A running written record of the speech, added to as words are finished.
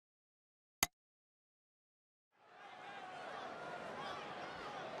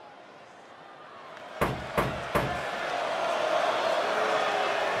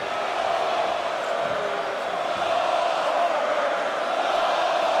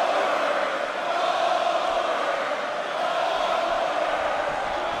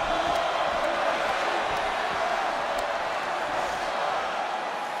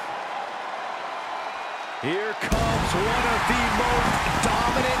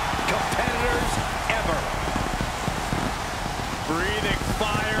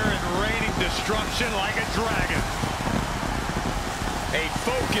punching like a dragon. A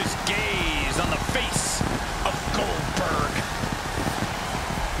focused gaze on the face of Goldberg.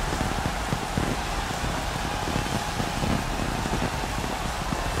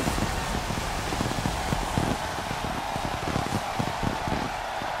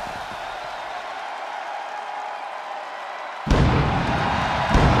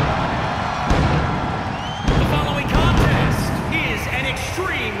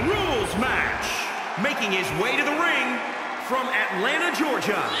 Making his way to the ring from Atlanta,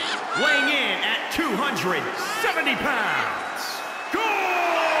 Georgia, weighing in at 270 pounds,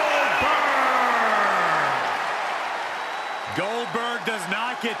 Goldberg! Goldberg does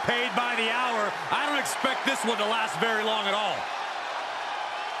not get paid by the hour. I don't expect this one to last very long at all.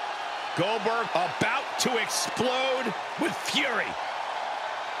 Goldberg about to explode with fury.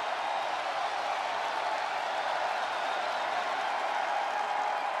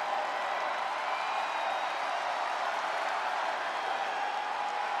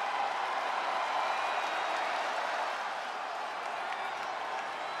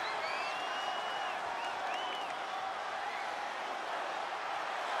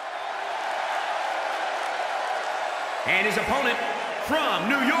 And his opponent from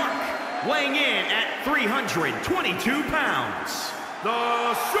New York, weighing in at 322 pounds,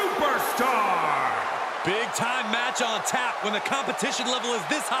 the Superstar. Big time match on tap. When the competition level is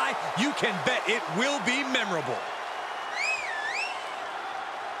this high, you can bet it will be memorable.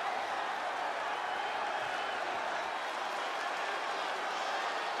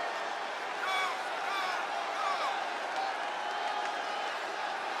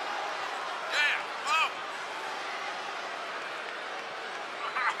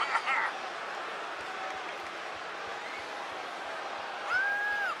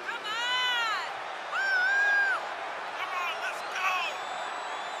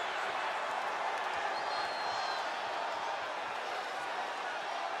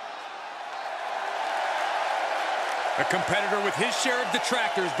 A competitor with his share of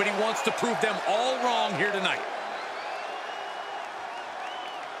detractors, but he wants to prove them all wrong here tonight.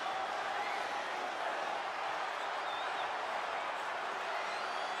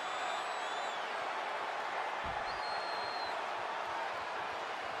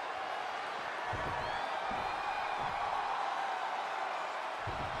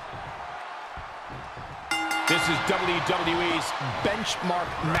 This is WWE's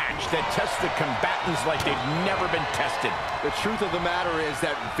benchmark match that tests the combatants like they've never been tested. The truth of the matter is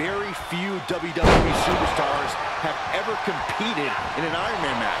that very few WWE superstars have ever competed in an Iron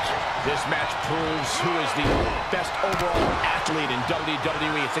Man match. This match proves who is the best overall athlete in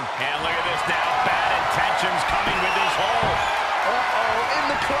WWE. And look at this now. Bad intentions coming with this hold. Uh-oh, in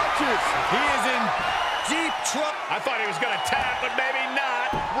the clutches. He is in deep trouble. I thought he was going to tap, but maybe not.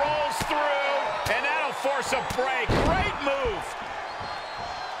 Rolls through, and that'll force a break. Great move.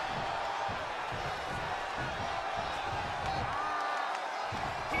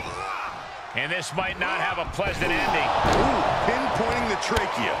 And this might not have a pleasant ending. Ooh, pinpointing the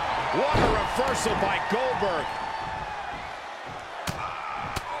trachea. What a reversal by Goldberg.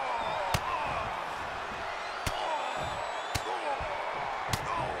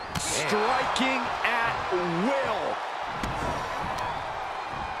 Striking at will.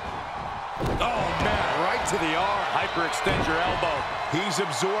 Oh, man, right to the arm. Hyperextend your elbow. He's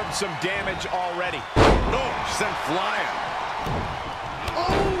absorbed some damage already. Oh, sent flying.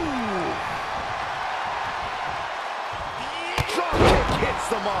 Oh! Drop kick hits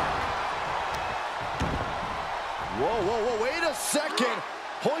the mark. Whoa, whoa, whoa, wait a second.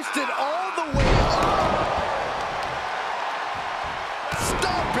 Hoisted all the way up.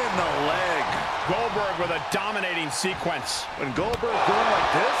 Stop in the leg. Goldberg with a dominating sequence. When Goldberg's going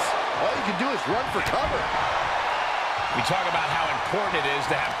like this, all you can do is run for cover. We talk about how important it is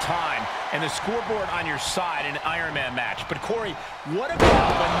to have time and the scoreboard on your side in an Iron Man match. But Corey, what about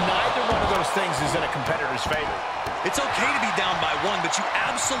when neither one of those things is in a competitor's favor? It's okay to be down by one, but you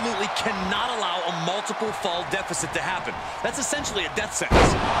absolutely cannot allow a multiple fall deficit to happen. That's essentially a death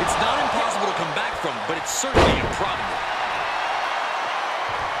sentence. It's not impossible to come back from, but it's certainly improbable.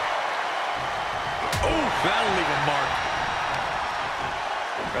 Oh, that'll leave a mark.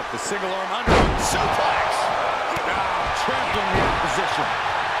 Got the single arm under him. Suplex. Now trampling the opposition.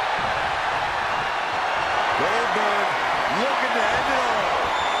 Goldberg looking to end it all.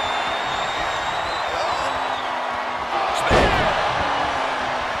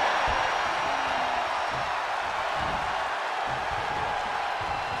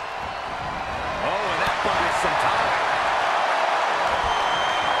 Oh, and that buys some time.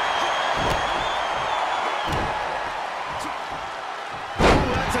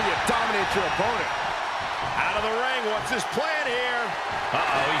 Ooh, that's how you dominate your opponent. Out of the ring, what's his plan here?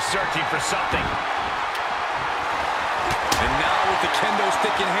 Uh-oh, he's searching for something. And now with the kendo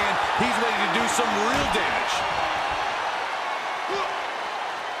stick in hand, he's ready to do some real damage.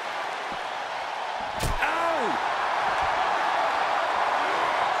 Ow!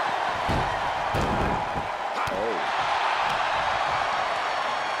 Oh.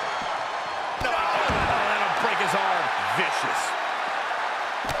 No! That'll break his arm. Vicious.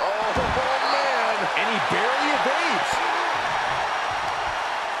 Oh, man. And he barely evades.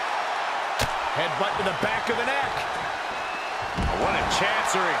 Headbutt to the back of the neck. What a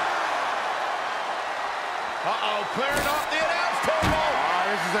chancery. Uh-oh, clearing off the announce table.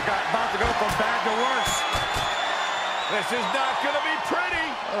 This is about to go from bad to worse. This is not going to be pretty.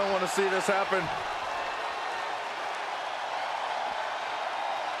 I don't want to see this happen.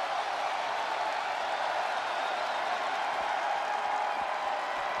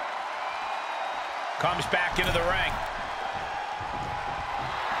 Comes back into the ring.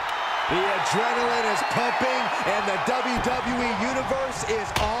 The adrenaline is pumping, and the WWE Universe is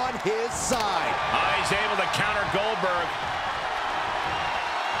on his side. He's able to counter Goldberg.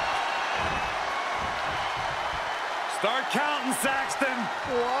 Start counting, Saxton.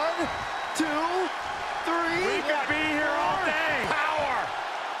 1, 2, 3. We could be here all day. Power.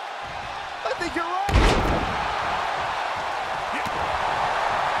 I think you're right.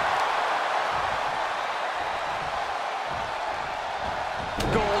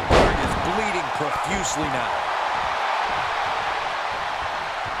 Goldberg is bleeding profusely now.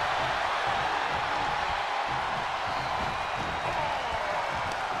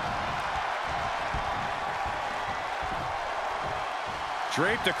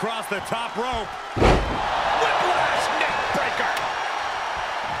 Draped across the top rope. Whiplash neck breaker.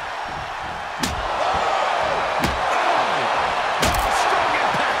 Strong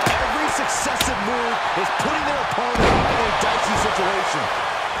impact. Every successive move is putting their opponent in a dicey situation.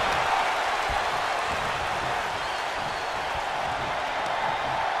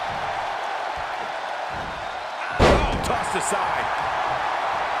 Oh, tossed aside.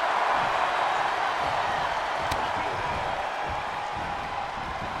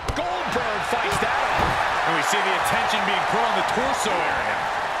 Goldberg fights that off. And we see the attention being put on the torso area.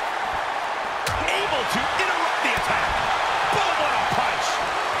 Able to interrupt the attack. Boom, what a punch.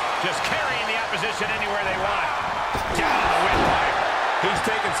 Just carrying the opposition anywhere they want. Down the windpipe. He's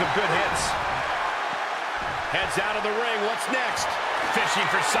taking some good hits. Heads out of the ring. What's next? Fishing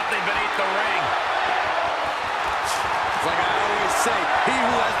for something beneath the ring. It's like I always say, he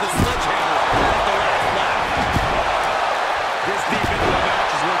who has the sledgehammer has the last laugh. This deep into the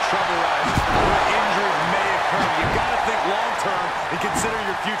match is where trouble rises, where injuries may occur. You've got to think long-term and consider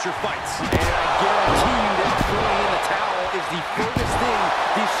your future fights. And I guarantee you that throwing in the towel is the furthest thing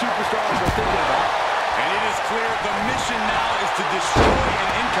these superstars are thinking about. And it is clear the mission now is to destroy and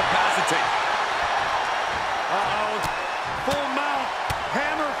incapacitate. Uh-oh. Full mount.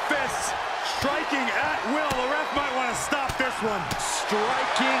 Hammer fists. Striking at will. The ref might want to stop this one.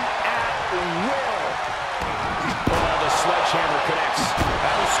 Striking at will. Oh, the sledgehammer connects.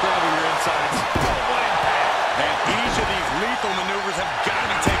 That'll scramble your insides. Oh, what impact. And each of these lethal maneuvers have got to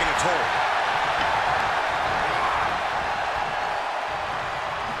be taking a toll.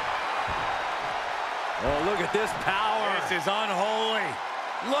 Oh, look at this power. This is unholy.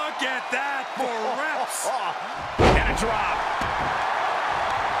 Look at that for reps. And a drop.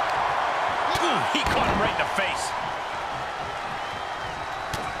 Ooh, he caught him right in the face.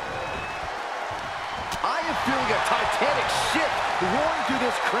 I am feeling a titanic shift roaring through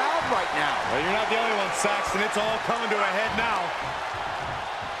this crowd right now. Well, you're not the only one, Saxton. It's all coming to a head now.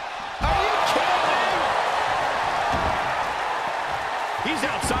 Are you kidding? He's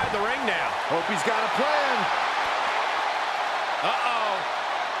outside the ring now. Hope he's got a plan. Uh-oh.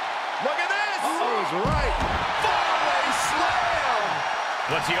 Look at this. Oh, he's right. Far-away slam.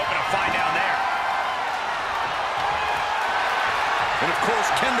 What's he hoping to find down there? And of course,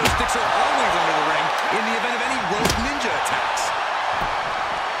 kendo sticks are always under the ring in the event of any rope ninja attacks.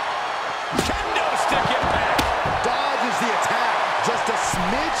 Kendo stick impact. Dodges the attack just a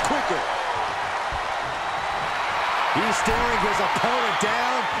smidge quicker. He's staring his opponent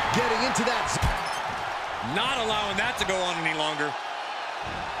down, getting into that. Not allowing that to go on any longer.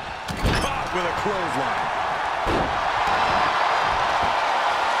 Caught with a clothesline.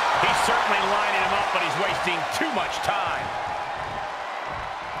 He's certainly lining him up, but he's wasting too much time.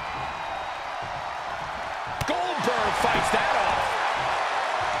 Goldberg fights that off.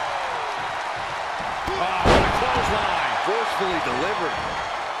 Oh, what a clothesline. Forcefully delivered.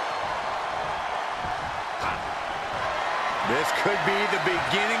 This could be the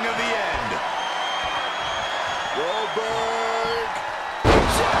beginning of the end. Goldberg.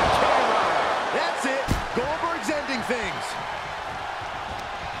 Jackhammer. That's it. Goldberg's ending things.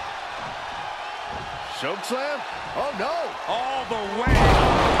 Chokeslam? Oh, no. All the way.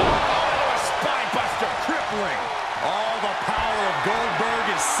 Oh, into a spine buster. Crippling. All the power of Goldberg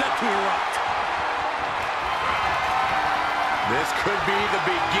is set to erupt. This could be the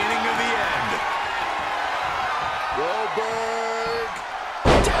beginning of the end. Goldberg.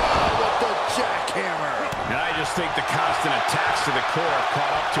 Down with the jackhammer. And I just think the constant attacks to the core have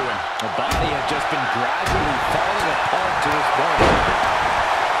caught up to him. The body has just been gradually falling apart to this point.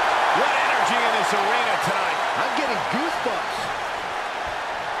 What energy in this arena tonight. I'm getting goosebumps.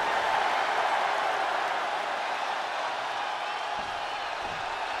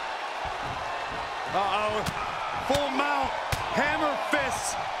 Uh-oh. Full mount. Hammer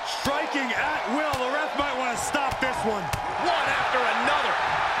fists. Striking at will. The ref might want to stop this one. One after another.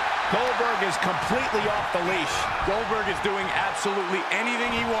 Goldberg is completely off the leash. Goldberg is doing absolutely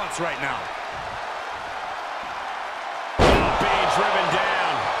anything he wants right now. Being driven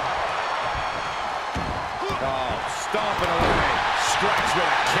down. Oh, stomping away. Strikes with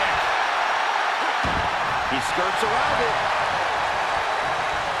a kick. He skirts around it.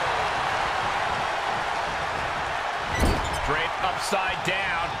 Straight upside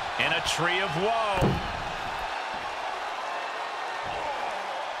down in a tree of woe.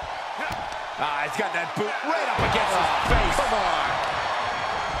 He's got that boot right up against his face. Come on.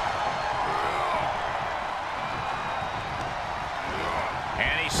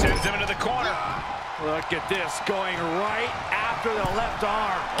 And he sends him into the corner. Look at this, going right after the left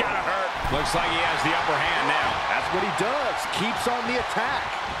arm. Gotta hurt. Looks like he has the upper hand now. That's what he does. Keeps on the attack.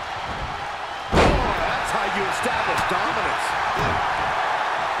 Oh, that's how you establish dominance.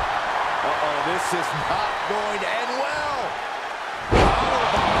 Uh-oh, this is not going to end well.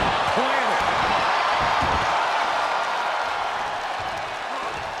 Planet.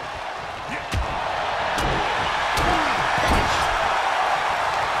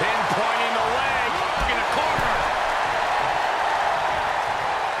 Pinpointing the leg in a corner.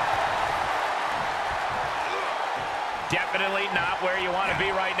 Definitely not where you want to be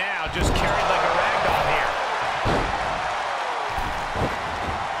right now. Just carried like a rag doll here.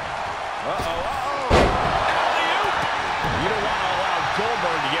 Alley-oop. You don't want to allow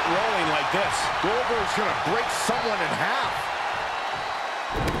Goldberg to get rolling like this. Goldberg's going to break someone in half.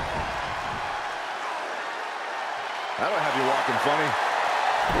 That'll have you walking funny.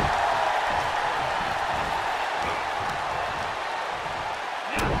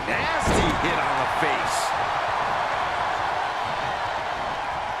 Nasty hit on the face.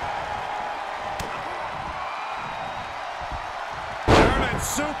 German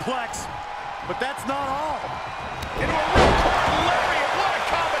suplex, but that's not all. Into a ripcord lariat. What a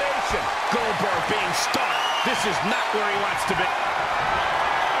combination. Goldberg being stuck. This is not where he wants to be.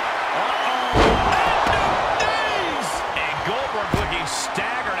 And Goldberg looking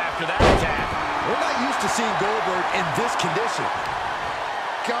staggered after that attack. We're not used to seeing Goldberg in this condition.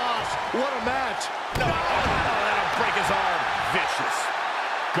 Gosh, what a match. No, that'll break his arm. Vicious.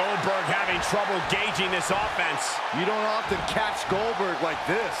 Goldberg having trouble gauging this offense. You don't often catch Goldberg like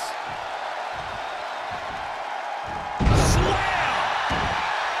this. Slam!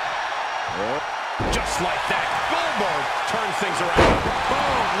 Oh. Just like that, Goldberg turns things around.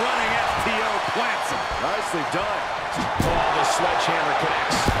 Boom, running FTO plants him. Nicely done. Oh, the sledgehammer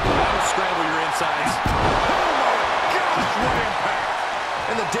connects. That'll scramble your insides. Oh my gosh, what impact.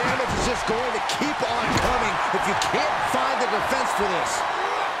 And the damage is just going to keep on coming if you can't find the defense for this.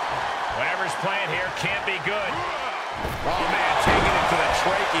 Whatever's playing here can't be good. Oh, man, taking it to the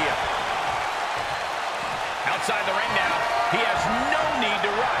trachea. Outside the ring now. He has no need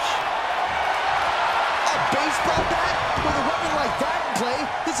to rush. A baseball bat with a weapon like that in play,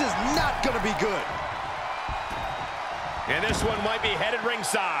 this is not going to be good. And this one might be headed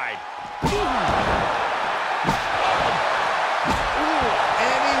ringside.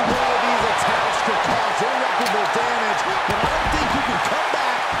 Any one of these attacks could cause irreparable damage, but I don't think you can come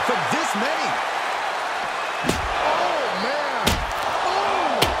back from this many. Oh, man.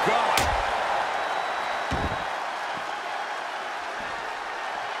 Oh, God.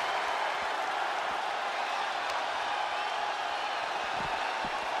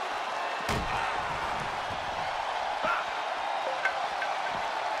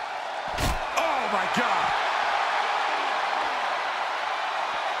 Oh, my God.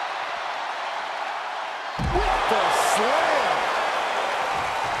 With the slam.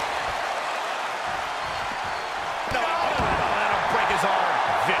 No, that'll break his arm.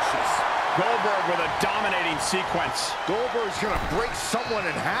 Vicious. Goldberg with a dominating sequence. Goldberg's gonna break someone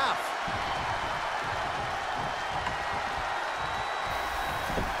in half.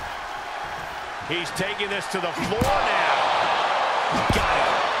 He's taking this to the floor now. Got it.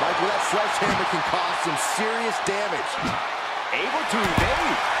 Michael, that sledgehammer can cause some serious damage. Able to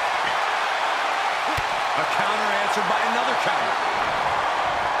evade. A counter answered by another counter.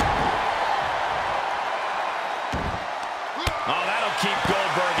 Oh, that'll keep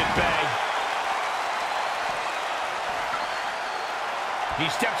Goldberg at bay. He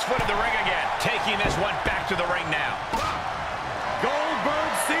steps foot in the ring again, taking this one back to the ring now.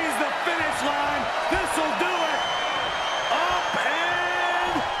 Goldberg sees the finish line. This'll do it. Up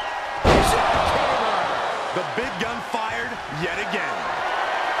and... The big gun fired yet again.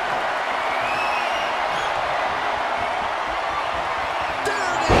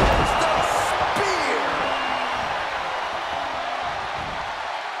 There it is, the spear.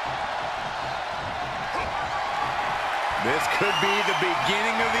 This could be the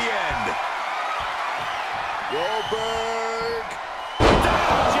beginning of the end. Goldberg.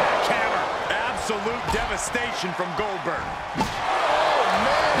 Jackhammer. Absolute devastation from Goldberg. Oh,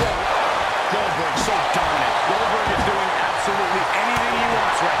 man. Goldberg so dominant. Goldberg is doing absolutely anything he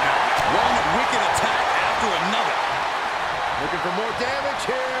wants right now. One wicked attack after another. Looking for more damage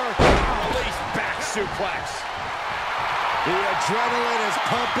here. Release back suplex. The adrenaline is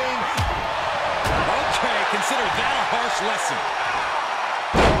pumping. Okay, consider that a harsh lesson.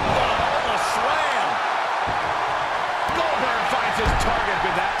 Oh, a slam. Goldberg finds his target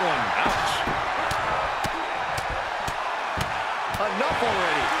with that one. Ouch. Enough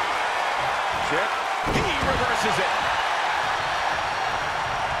already. Check. He reverses it.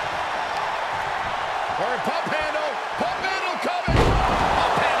 Or pump handle. Pump handle coming.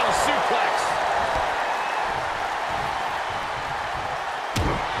 Up handle suplex.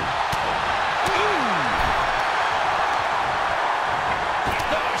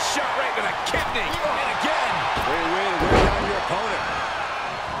 Oh, shot right to the kidney. And again. Great way to wear down your opponent.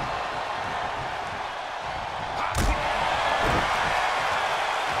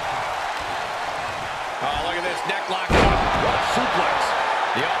 Oh, look at this. Neck lock up. What a suplex.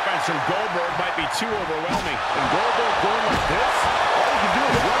 The offense from Goldberg might be too overwhelming. And Goldberg going like this, all you can do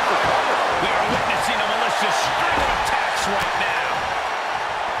is run for cover. We are witnessing a malicious string of attacks right now.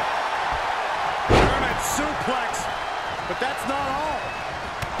 German suplex. But that's not all.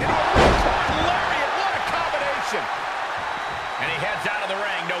 Lariat, what a combination. And he heads out of the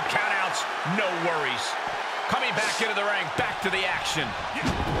ring. No countouts, no worries. Coming back into the ring, back to the action.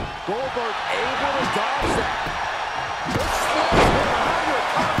 Goldberg able to dodge that. Let's behind your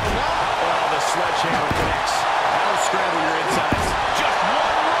top block. Oh, the sledgehammer connects. That'll scramble your insides. Just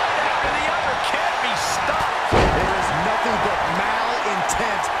one right after the other. Can't be stopped. There is nothing but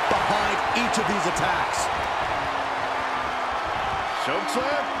malintent behind each of these attacks.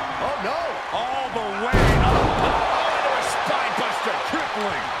 Chokeslam? Oh, no. All the way up. Oh, into a spine buster.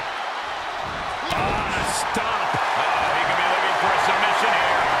 Crippling. Stop. He could be looking for a submission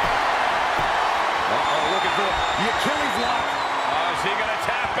here. Looking for the Achilles lock. Is he going to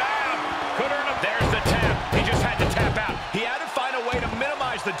tap out? Could earn him. There's the tap. He just had to tap out. He had to find a way to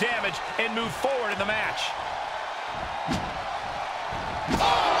minimize the damage and move forward in the match. Oh,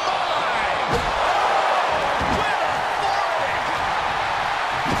 my! With authority!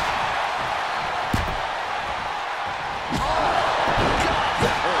 Oh, God,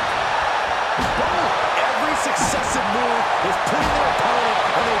 that hurt. Every successive move is putting their opponent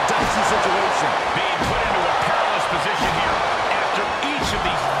in a dicey situation. Being put into a perilous position here after each of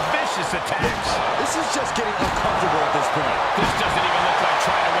these vicious attacks. This is just getting uncomfortable at this point. This doesn't even look like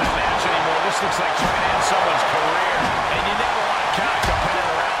trying to win a match anymore. This looks like trying to end someone's career. And you never want to count a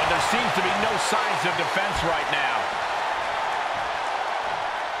competitor out, but there seems to be no signs of defense right now.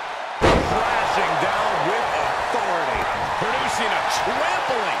 Crashing down with authority. Producing a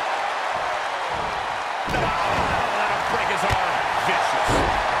trampling. Oh, that'll break his arm. Vicious.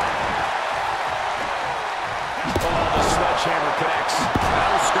 Oh, the sledgehammer connects.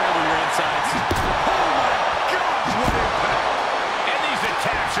 That'll scramble your insides. Oh, my gosh, what impact. And these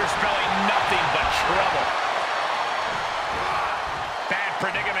attacks are spelling nothing but trouble. Bad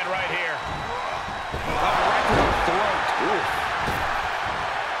predicament right here. Right to the throat. Ooh.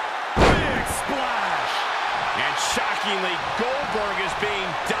 Big splash. And shockingly, Goldberg is being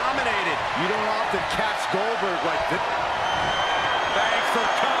dominated. You don't often catch Goldberg like this. Thanks for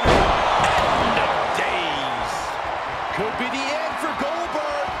coming. End of days. Could be the end for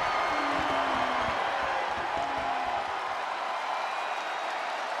Goldberg.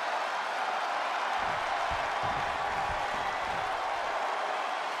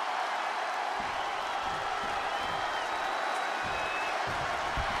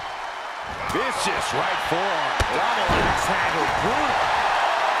 Vicious right forearm. Double axe handle, brutal.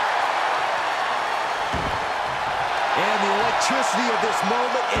 And the electricity of this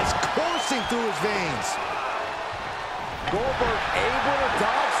moment is coursing through his veins. Goldberg able to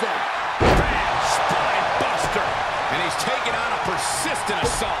dodge that. Bam! Spine buster. And he's taking on a persistent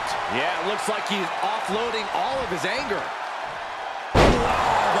assault. Yeah, it looks like he's offloading all of his anger.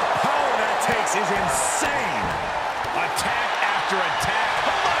 Wow, the power that takes is insane. Attack after attack.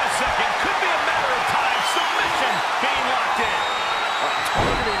 Hold on a second. Could be a matter of time. Submission being locked in.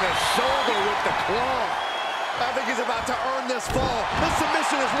 Targeting the shoulder with the claw. I think he's about to earn this fall. The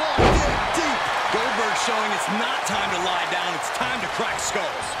submission is locked in deep. Goldberg showing it's not time to lie down. It's time to crack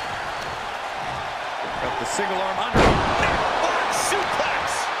skulls. Got the single arm under. Neckblock suplex.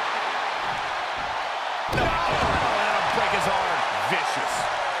 No, let him break his arm. Vicious.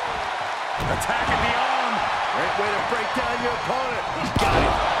 Attacking the arm. Great way to break down your opponent. He's got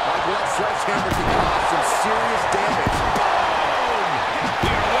it. That sledgehammer can cause some serious damage. Boom! We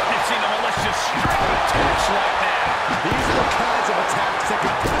are witnessing a malicious string of attacks right now. These are the kinds of attacks that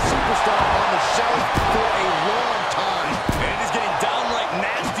can put a superstar on the shelf for a long time. And it is getting downright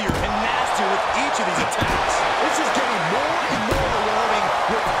nastier and nastier with each of these attacks. This is getting more and more alarming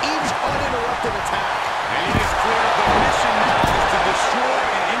with each uninterrupted attack. And it is clear the mission now is to destroy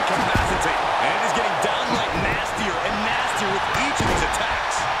and incapacitate. And it is getting downright nastier and nastier with each of these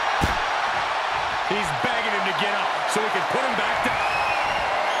attacks. He's begging him to get up so he can put him back down.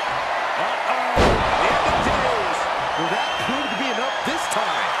 Uh-oh. The end of days. Will that prove to be enough this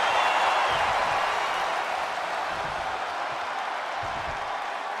time?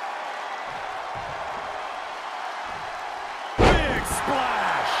 Big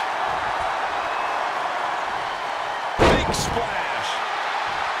splash. Big splash.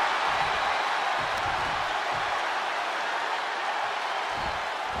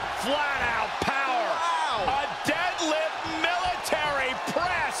 Flat out power. Wow. A deadlift military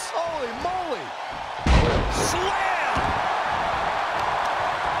press. Holy moly. Slam.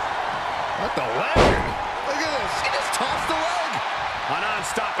 What the leg? Look at this. He just tossed the leg. A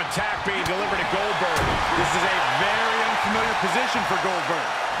non-stop attack being delivered to Goldberg. This is a very unfamiliar position for Goldberg.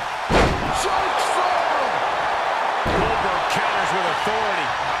 Choke slam. Goldberg counters with authority.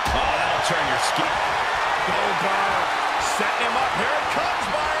 Oh, that'll turn your skin. Goldberg setting him up. Here it comes,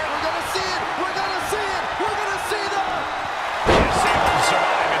 Byron. We're going to see it. We're going to see it. We're going to see that. Yes, able to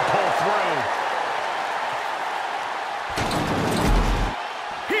survive and pull through.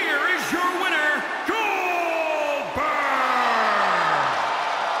 Here is your winner, Goldberg!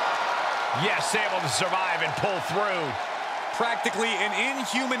 Yes, able to survive and pull through. Practically an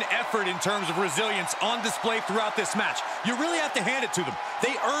inhuman effort in terms of resilience on display throughout this match. You really have to hand it to them.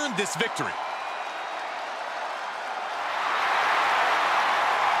 They earned this victory.